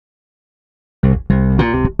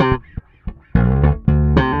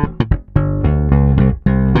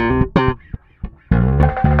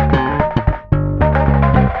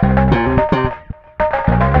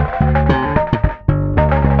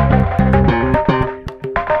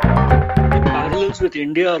with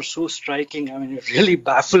India are so striking. I mean, it really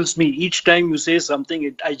baffles me. Each time you say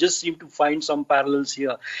something, I just seem to find some parallels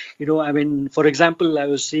here. I mean, for example, I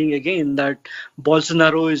was seeing again that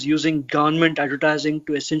Bolsonaro is using government advertising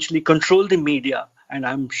to essentially control the media. And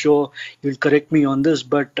I'm sure you'll correct me on this,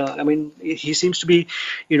 but I mean, he seems to be,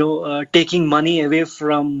 taking money away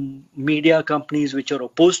from media companies which are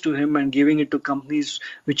opposed to him and giving it to companies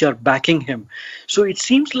which are backing him. So it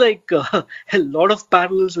seems like a lot of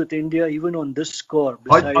parallels with India, even on this score.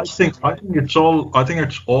 Besides, I think it's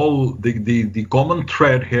all the common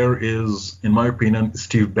thread here is, in my opinion,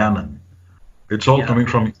 Steve Bannon. It's all coming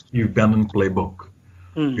from Steve Bannon playbook.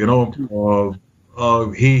 You know,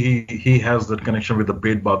 he has that connection with the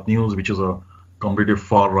Breitbart News, which is a completely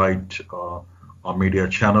far right media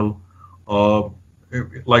channel.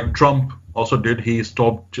 Like Trump also did, he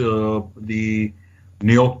stopped the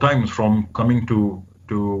New York Times from coming to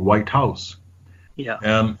White House. Yeah.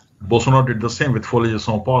 And Bolsonaro did the same with Folha de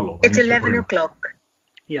São Paulo. It's 11 o'clock.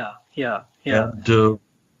 Yeah. And so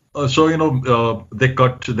they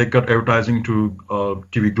cut advertising to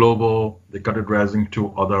TV Global. They cut advertising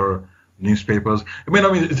to other newspapers. I mean,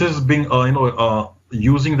 this is being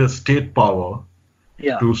using the state power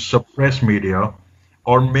to suppress media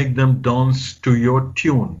or make them dance to your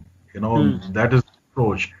tune. That is the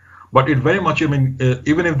approach. But it very much, even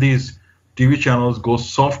if these TV channels go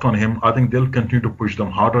soft on him, I think they'll continue to push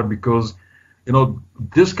them harder because,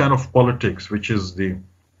 this kind of politics, which is the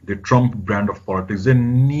Trump brand of politics, they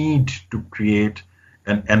need to create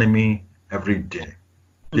an enemy every day.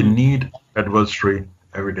 They need adversary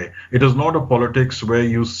every day. It is not a politics where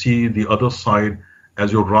you see the other side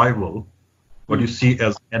as your rival, but you see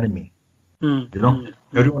as enemy.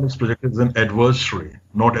 Everyone is projected as an adversary,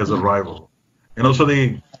 not as a rival. So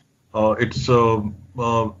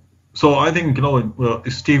I think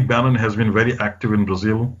Steve Bannon has been very active in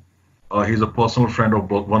Brazil. He's a personal friend of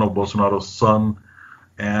one of Bolsonaro's son,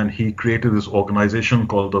 and he created this organization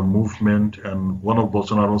called the Movement. And one of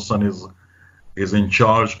Bolsonaro's son is in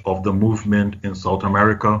charge of the movement in South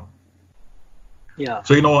America. Yeah.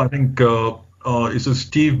 So I think it's a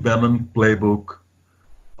Steve Bannon playbook,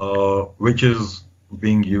 which is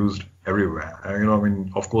being used everywhere.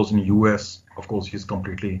 Of course, in the U.S., of course, he's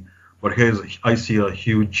completely. But I see a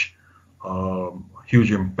huge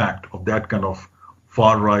impact of that kind of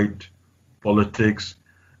far-right politics,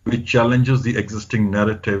 which challenges the existing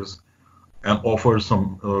narratives and offers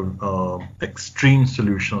some extreme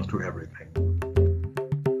solutions to everything.